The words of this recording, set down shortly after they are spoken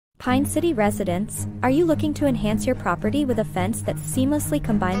Pine City residents, are you looking to enhance your property with a fence that seamlessly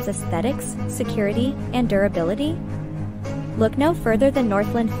combines aesthetics, security, and durability? Look no further than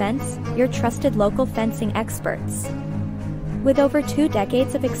Northland Fence, your trusted local fencing experts. With over 2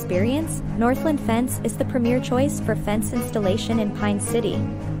 decades of experience, Northland Fence is the premier choice for fence installation in Pine City.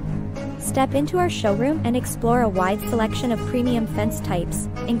 Step into our showroom and explore a wide selection of premium fence types,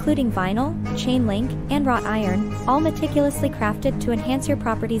 including vinyl, chain link, and wrought iron, all meticulously crafted to enhance your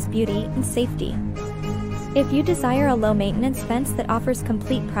property's beauty and safety. If you desire a low-maintenance fence that offers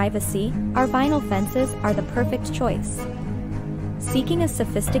complete privacy, our vinyl fences are the perfect choice. Seeking a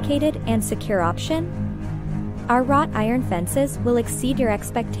sophisticated and secure option? Our wrought iron fences will exceed your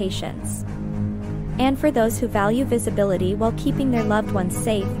expectations. And for those who value visibility while keeping their loved ones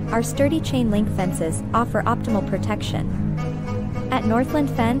safe, our sturdy chain link fences offer optimal protection. At Northland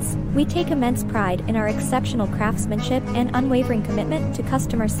Fence, we take immense pride in our exceptional craftsmanship and unwavering commitment to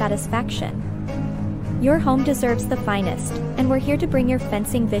customer satisfaction. Your home deserves the finest, and we're here to bring your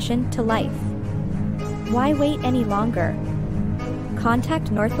fencing vision to life. Why wait any longer?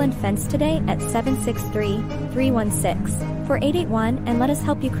 Contact Northland Fence today at 763-316-4881 and let us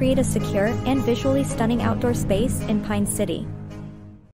help you create a secure and visually stunning outdoor space in Pine City.